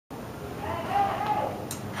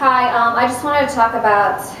Hi, I just wanted to talk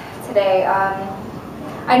about today.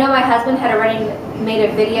 I know my husband had already made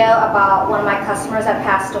a video about one of my customers that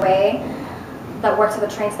passed away that works at the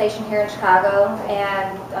train station here in Chicago,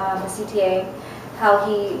 and the CTA, how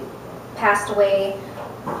he passed away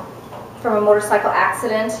from a motorcycle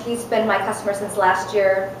accident. He's been my customer since last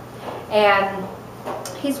year, and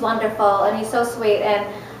he's wonderful and he's so sweet,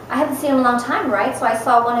 and I haven't seen him in a long time, right? So I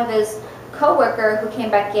saw one of his co-worker who came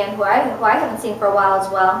back in, who I haven't seen for a while as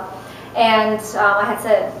well, and I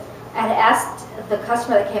had asked the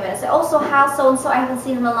customer that came in, I said, "Oh, so how so-and-so? I haven't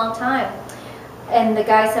seen him in a long time." And the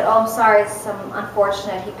guy said, "Oh, I'm sorry, it's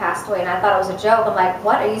unfortunate, he passed away." And I thought it was a joke. I'm like,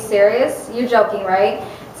 "What, are you serious? You're joking, right?"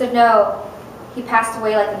 He said, "No, he passed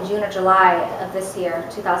away like in June or July of this year,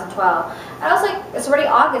 2012. And I was like, it's already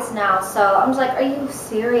August now, so I'm just like, "Are you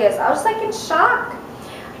serious?" I was like in shock.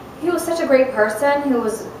 He was such a great person. He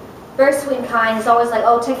was very sweet and kind. He's always like,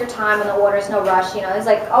 "Oh, take your time in the orders, no rush." You know, he's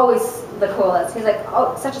like always the coolest. He's like,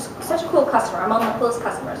 "Oh, such a cool customer, among the coolest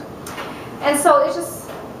customers." And so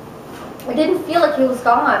it didn't feel like he was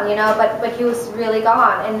gone, you know, but he was really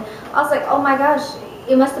gone. And I was like, oh my gosh,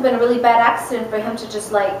 it must have been a really bad accident for him to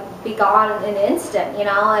just like be gone in an instant, you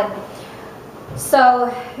know. And so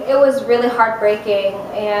it was really heartbreaking,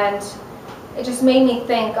 and it just made me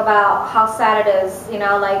think about how sad it is, you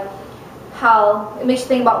know, like how it makes you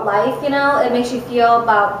think about life, you know. It makes you feel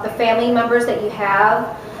about the family members that you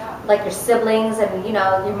have, like your siblings and, you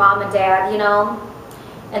know, your mom and dad, you know,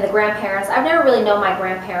 and the grandparents. I've never really known my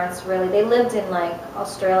grandparents, really. They lived in like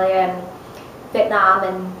Australia and Vietnam,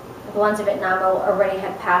 and the ones in Vietnam already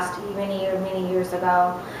had passed many years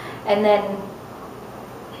ago. And then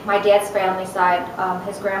my dad's family side,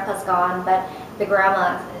 his grandpa's gone, but the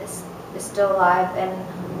grandma is still alive. And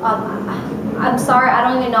I'm sorry, I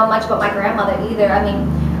don't even know much about my grandmother either. I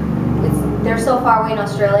mean, they're so far away in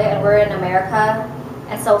Australia and we're in America,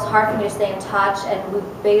 and so it's hard for me to stay in touch, and we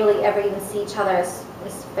barely ever even see each other as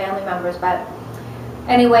family members. But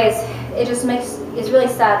anyways, it's really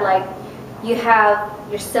sad. Like, you have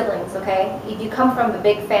your siblings, okay? If you come from a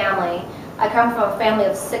big family, I come from a family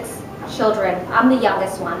of 6 children. I'm the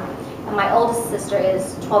youngest one, and my oldest sister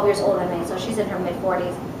is 12 years older than me, so she's in her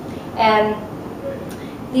mid-40s. And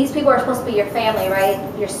these people are supposed to be your family, right?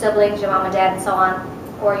 Your siblings, your mom and dad, and so on,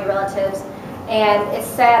 or your relatives. And it's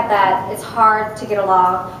sad that it's hard to get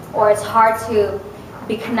along, or it's hard to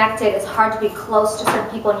be connected, it's hard to be close to certain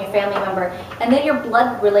people in your family member, and then your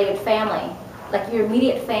blood-related family, like your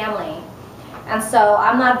immediate family. And so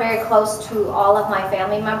I'm not very close to all of my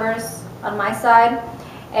family members on my side,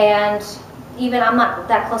 and even I'm not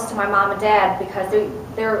that close to my mom and dad, because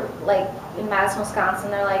they're like in Madison,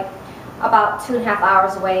 Wisconsin. They're like about 2.5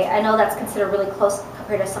 hours away. I know that's considered really close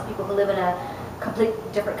compared to some people who live in a complete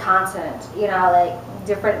different continent, you know, like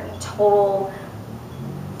different total,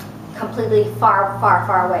 completely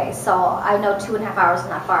far away. So I know 2.5 hours is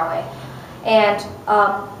not far away. And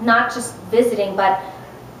not just visiting, but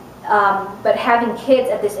having kids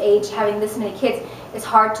at this age, having this many kids, it's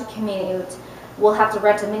hard to commute. We'll have to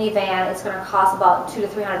rent a minivan. It's going to cost about $200 to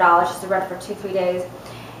 $300 just to rent for 2-3 days.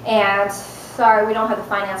 And sorry, we don't have the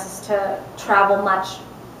finances to travel much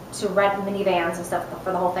to rent minivans and stuff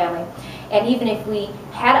for the whole family. And even if we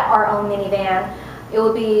had our own minivan, it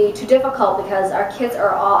would be too difficult because our kids are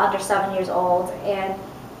all under 7 years old, and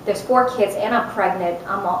there's 4 kids, and I'm pregnant.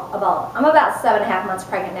 I'm about 7.5 months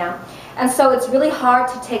pregnant now. And so it's really hard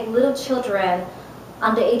to take little children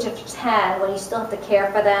under the age of 10 when you still have to care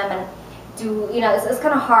for them and do, you know, it's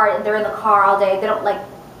kind of hard, and they're in the car all day. They don't like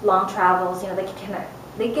long travels, you know,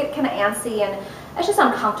 they get kind of antsy, and it's just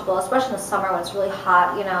uncomfortable, especially in the summer when it's really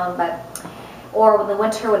hot, you know, or in the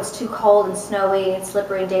winter when it's too cold and snowy and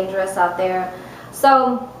slippery and dangerous out there.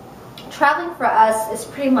 So traveling for us is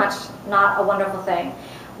pretty much not a wonderful thing.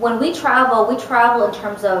 When we travel in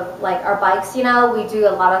terms of like our bikes, you know, we do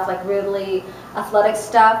a lot of like really athletic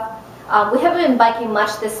stuff. We haven't been biking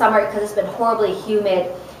much this summer because it's been horribly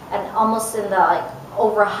humid and almost in the like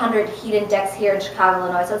over 100 heat index here in Chicago,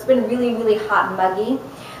 Illinois. So it's been really hot and muggy.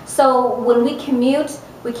 So when we commute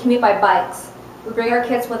by bikes. We bring our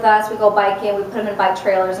kids with us, we go biking, we put them in bike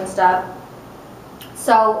trailers and stuff.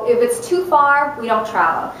 So if it's too far, we don't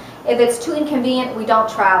travel. If it's too inconvenient, we don't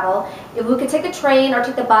travel. If we could take the train or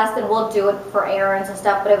take the bus, then we'll do it for errands and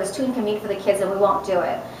stuff, but if it's too inconvenient for the kids, then we won't do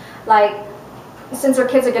it. Like, since our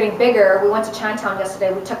kids are getting bigger, we went to Chinatown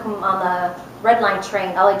yesterday. We took them on the Red Line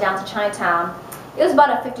train all the way down to Chinatown. It was about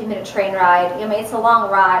a 50-minute train ride. I mean, it's a long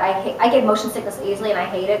ride. I get motion sickness easily, and I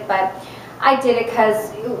hate it, but I did it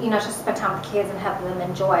because, you know, just spend time with the kids and have them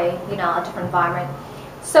enjoy, you know, a different environment.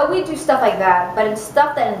 So we do stuff like that, but in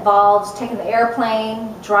stuff that involves taking the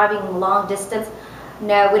airplane, driving long distance,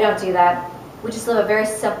 No, we don't do that. We just live a very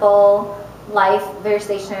simple life, very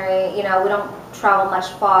stationary. You know, we don't travel much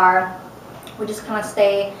far. We just kind of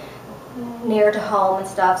stay near to home and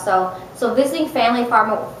stuff. So visiting family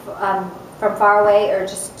from far away are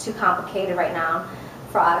just too complicated right now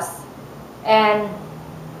for us. And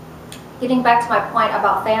getting back to my point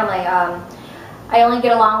about family, I only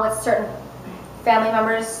get along with certain family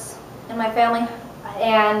members in my family,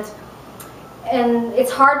 and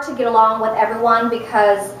it's hard to get along with everyone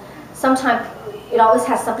because sometimes it always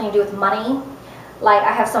has something to do with money. Like,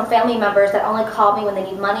 I have some family members that only call me when they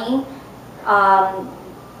need money.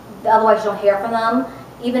 Otherwise you don't hear from them.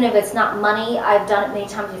 Even if it's not money, I've done it many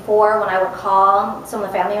times before when I would call some of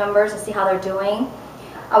the family members to see how they're doing.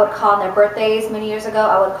 I would call on their birthdays many years ago.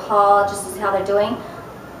 I would call just to see how they're doing.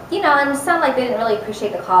 You know, and it sounded like they didn't really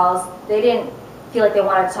appreciate the calls. They didn't feel like they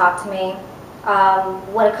wanted to talk to me.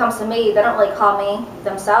 When it comes to me, they don't really call me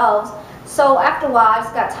themselves. So after a while, I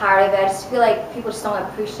just got tired of it. I just feel like people just don't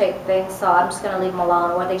appreciate things, so I'm just going to leave them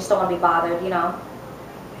alone, or they just don't want to be bothered, you know.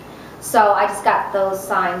 So I just got those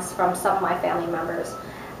signs from some of my family members.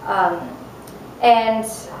 And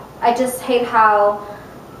I just hate how,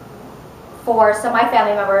 for some of my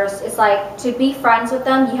family members, it's like, to be friends with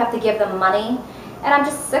them, you have to give them money. And I'm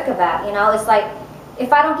just sick of that, you know. It's like,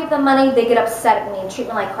 if I don't give them money, they get upset at me and treat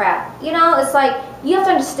me like crap. You know, it's like, you have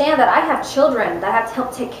to understand that I have children that I have to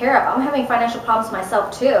help take care of. I'm having financial problems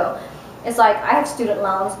myself too. It's like, I have student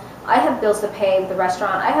loans, I have bills to pay with the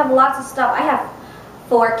restaurant, I have lots of stuff. I have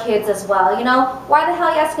 4 kids as well, you know. Why the hell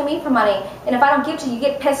are you asking me for money? And if I don't give to you, you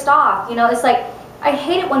get pissed off. You know, it's like, I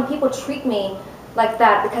hate it when people treat me like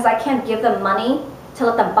that because I can't give them money to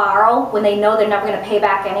let them borrow when they know they're never going to pay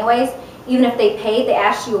back anyways. Even if they pay, they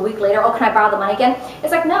ask you a week later, oh, can I borrow the money again?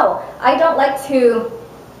 It's like, no, I don't like to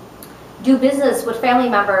do business with family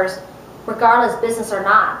members, regardless business or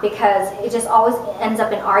not, because it just always ends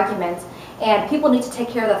up in arguments. And people need to take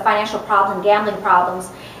care of the financial problems and gambling problems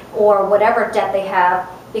or whatever debt they have,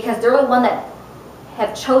 because they're the one that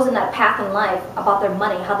have chosen that path in life about their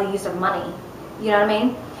money, how they use their money. You know what I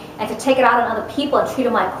mean? And to take it out on other people and treat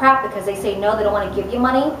them like crap because they say no, they don't want to give you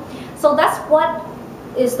money. So that's what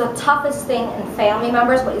is the toughest thing in family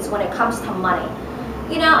members, but is when it comes to money.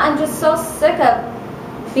 You know, I'm just so sick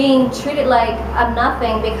of being treated like I'm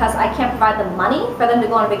nothing because I can't provide them money for them to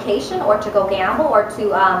go on vacation or to go gamble or to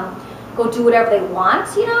go do whatever they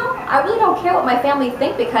want. You know, I really don't care what my family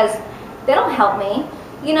think because they don't help me.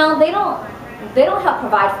 You know, they don't help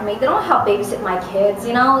provide for me. They don't help babysit my kids.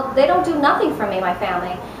 You know, they don't do nothing for me, my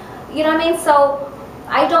family. You know what I mean? So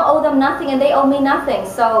I don't owe them nothing and they owe me nothing.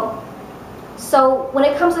 So when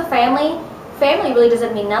it comes to family, family really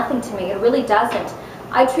doesn't mean nothing to me. It really doesn't.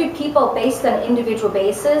 I treat people based on an individual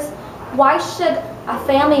basis. Why should a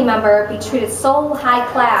family member be treated so high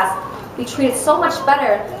class, be treated so much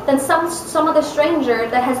better than some other stranger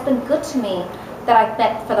that has been good to me that I've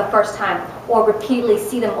met for the first time, or repeatedly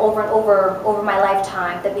see them over and over my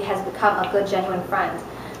lifetime that has become a good, genuine friend?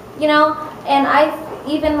 You know, and I've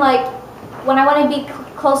even, like, when I want to be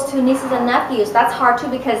close to nieces and nephews, that's hard too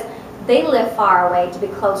because they live far away to be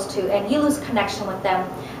close to, and you lose connection with them.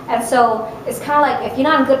 And so it's kind of like, if you're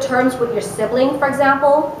not on good terms with your sibling, for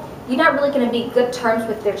example, you're not really going to be good terms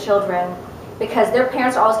with their children because their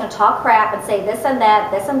parents are always going to talk crap and say this and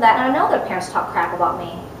that, and I know their parents talk crap about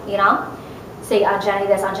me, you know? Say, Aunt Jenny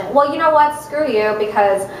this, Aunt Jenny. Well, you know what? Screw you,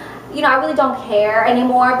 because, you know, I really don't care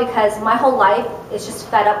anymore because my whole life is just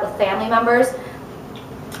fed up with family members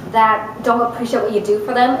that don't appreciate what you do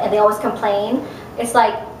for them and they always complain. It's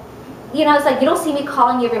like, you know, it's like, you don't see me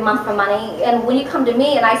calling you every month for money, and when you come to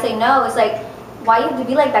me and I say no, it's like, why you have to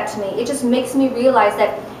be like that to me? It just makes me realize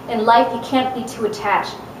that in life you can't be too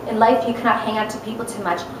attached. In life you cannot hang out to people too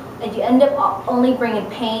much, and you end up only bringing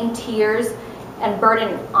pain, tears, and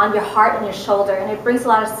burden on your heart and your shoulder, and it brings a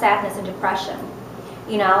lot of sadness and depression,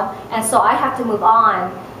 you know? And so I have to move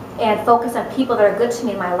on and focus on people that are good to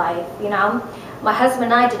me in my life, you know? My husband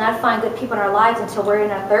and I did not find good people in our lives until we're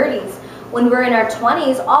in our 30s. When we were in our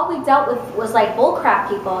 20s, all we dealt with was like bullcrap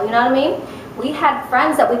people, you know what I mean? We had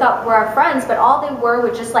friends that we thought were our friends, but all they were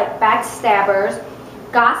just like backstabbers,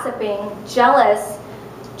 gossiping, jealous,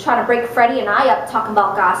 trying to break Freddie and I up talking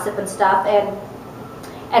about gossip and stuff.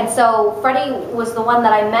 And so Freddie was the one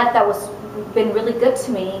that I met that was been really good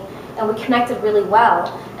to me, and we connected really well.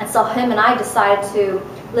 And so him and I decided to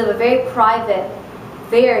live a very private,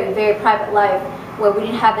 very, very private life where we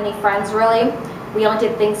didn't have any friends really. We only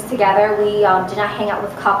did things together. We did not hang out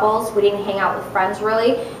with couples. We didn't hang out with friends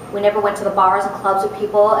really. We never went to the bars and clubs with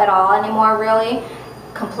people at all anymore really.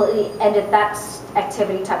 Completely ended that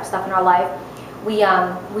activity type of stuff in our life.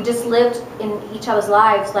 We just lived in each other's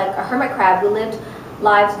lives like a hermit crab. We lived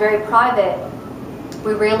lives very private.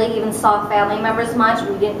 We rarely even saw family members much.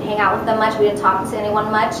 We didn't hang out with them much. We didn't talk to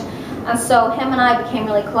anyone much. And so him and I became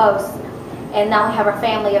really close. And now we have our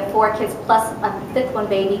family of 4 kids plus a 5th one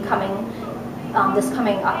baby coming this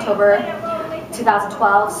coming October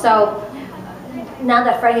 2012. So now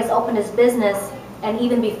that Freddie has opened his business, and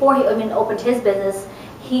even before he even opened his business,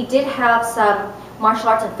 he did have some martial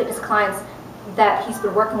arts and fitness clients that he's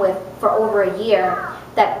been working with for over a year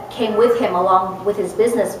that came with him along with his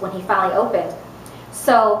business when he finally opened.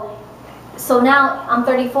 So now I'm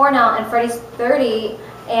 34 now and Freddie's 30,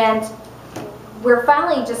 and we're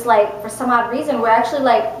finally just like, for some odd reason, we're actually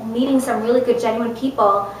like meeting some really good, genuine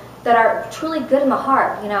people that are truly good in the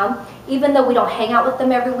heart, you know? Even though we don't hang out with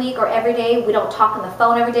them every week or every day, we don't talk on the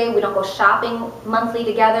phone every day, we don't go shopping monthly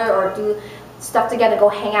together or do stuff together, go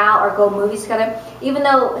hang out or go movies together. Even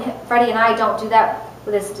though Freddie and I don't do that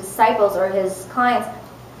with his disciples or his clients,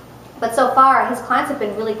 but so far his clients have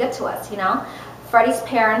been really good to us, you know? Freddie's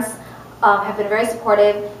parents have been very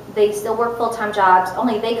supportive. They still work full-time jobs,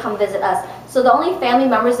 only they come visit us. So the only family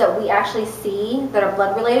members that we actually see that are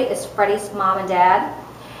blood related is Freddie's mom and dad.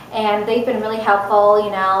 And they've been really helpful,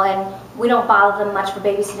 you know, and we don't bother them much for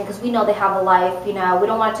babysitting because we know they have a life, you know. We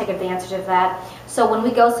don't want to take advantage of that. So when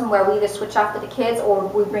we go somewhere, we either switch off with the kids or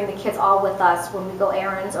we bring the kids all with us when we go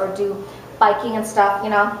errands or do biking and stuff, you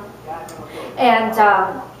know.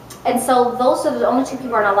 And so those are the only 2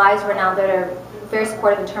 people in our lives right now that are very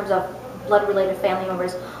supportive in terms of blood-related family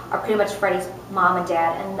members are pretty much Freddie's mom and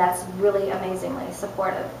dad, and that's really amazingly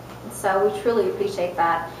supportive. So we truly appreciate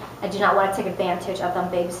that. I do not want to take advantage of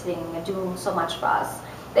them babysitting and doing so much for us.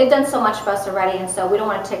 They've done so much for us already, and so we don't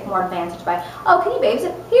want to take more advantage by, oh, can you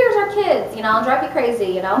babysit? Here's our kids, you know, I'll drive you crazy,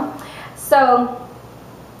 you know. So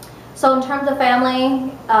in terms of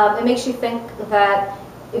family, it makes you think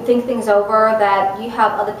things over, that you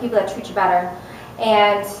have other people that treat you better.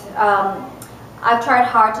 And I've tried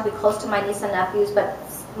hard to be close to my niece and nephews, but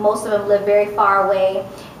most of them live very far away,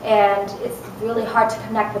 and it's really hard to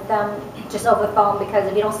connect with them just over the phone, because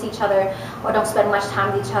if you don't see each other or don't spend much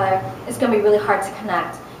time with each other, it's going to be really hard to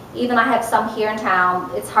connect. Even I have some here in town,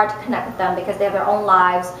 it's hard to connect with them because they have their own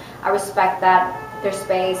lives. I respect that, their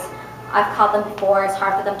space. I've called them before, it's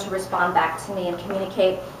hard for them to respond back to me and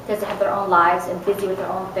communicate because they have their own lives and busy with their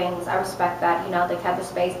own things. I respect that, you know, they have their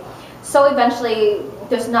space. So eventually,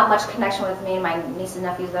 there's not much connection with me and my nieces and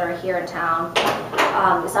nephews that are here in town.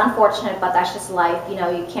 It's unfortunate, but that's just life. You know,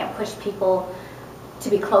 you can't push people to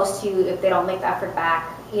be close to you if they don't make the effort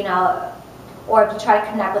back, you know. Or if you try to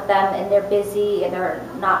connect with them and they're busy and they're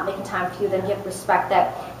not making time for you, then you have to respect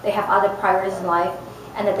that they have other priorities in life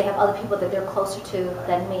and that they have other people that they're closer to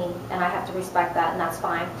than me, and I have to respect that, and that's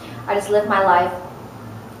fine. I just live my life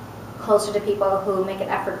closer to people who make an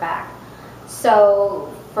effort back.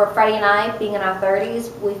 So for Freddie and I, being in our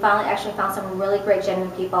 30s, we finally actually found some really great,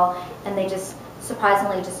 genuine people, and they just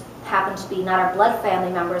surprisingly just happened to be not our blood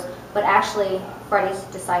family members, but actually Freddie's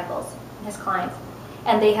disciples, his clients.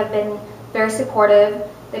 And they have been very supportive,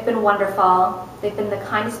 they've been wonderful, they've been the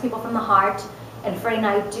kindest people from the heart, and Freddie and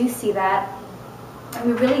I do see that, and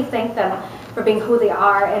we really thank them for being who they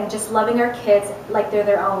are and just loving our kids like they're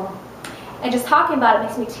their own. And just talking about it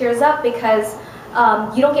makes me tears up, because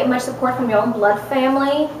you don't get much support from your own blood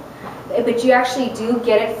family, but you actually do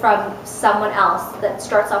get it from someone else that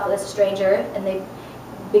starts off as a stranger, and they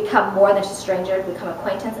become more than just a stranger, become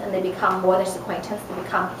acquaintance, and they become more than just acquaintance, they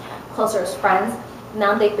become closer as friends.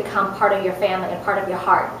 Now they've become part of your family and part of your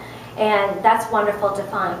heart. And that's wonderful to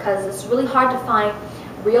find, because it's really hard to find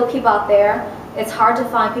real people out there. It's hard to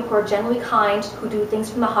find people who are genuinely kind, who do things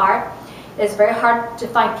from the heart. It's very hard to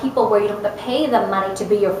find people where you don't have to pay them money to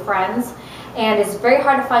be your friends. And it's very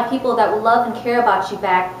hard to find people that will love and care about you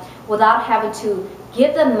back without having to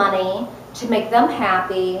give them money to make them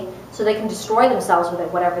happy so they can destroy themselves with it,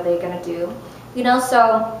 whatever they're going to do. You know,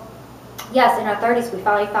 so yes, in our 30s we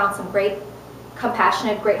finally found some great,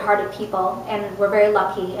 compassionate, great-hearted people, and we're very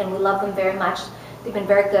lucky, and we love them very much. They've been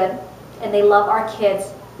very good, and they love our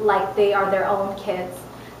kids like they are their own kids.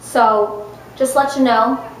 So just let you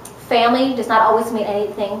know, family does not always mean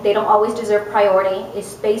anything. They don't always deserve priority.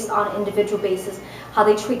 It's based on individual basis, how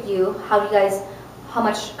they treat you, how you guys, how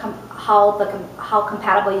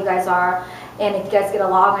compatible you guys are, and if you guys get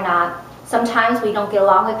along or not. Sometimes when you don't get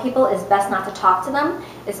along with people, it's best not to talk to them.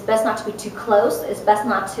 It's best not to be too close. It's best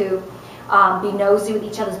not to be nosy with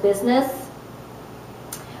each other's business.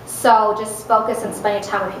 So just focus and spend your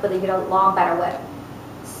time with people that you get along better with.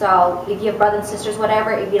 So if you have brothers and sisters,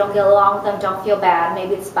 whatever, if you don't get along with them, don't feel bad.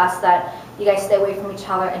 Maybe it's best that you guys stay away from each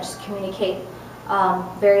other and just communicate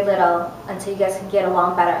very little until you guys can get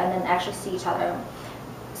along better and then actually see each other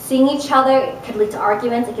Seeing each other, it could lead to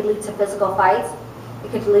arguments, it could lead to physical fights,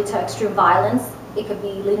 it could lead to extreme violence, it could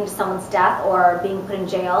be leading to someone's death or being put in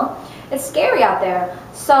jail. It's scary out there.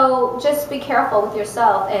 So just be careful with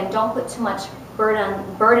yourself and don't put too much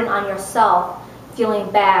burden on yourself,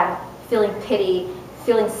 feeling bad, feeling pity,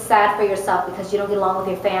 feeling sad for yourself because you don't get along with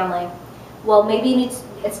your family. Well, maybe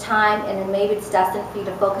it's time, and then maybe it's destined for you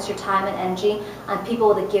to focus your time and energy on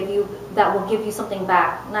people that will give you something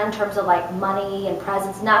back. Not in terms of like money and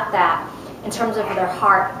presents, not that. In terms of their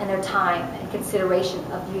heart and their time and consideration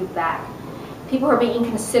of you back. People who are being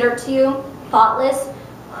inconsiderate to you, thoughtless,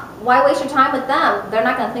 why waste your time with them? They're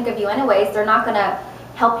not going to think of you anyways. They're not going to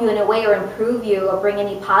help you in a way or improve you or bring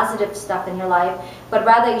any positive stuff in your life. But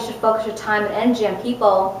rather, you should focus your time and energy on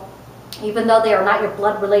people, even though they are not your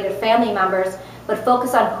blood-related family members, but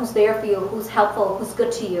focus on who's there for you, who's helpful, who's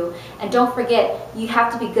good to you. And don't forget, you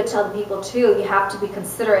have to be good to other people too. You have to be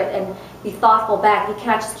considerate and be thoughtful back. You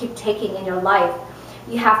cannot just keep taking in your life.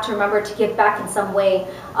 You have to remember to give back in some way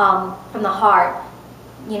from the heart,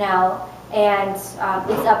 you know, and it's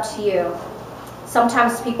up to you.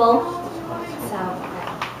 Sometimes people,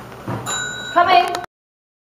 coming.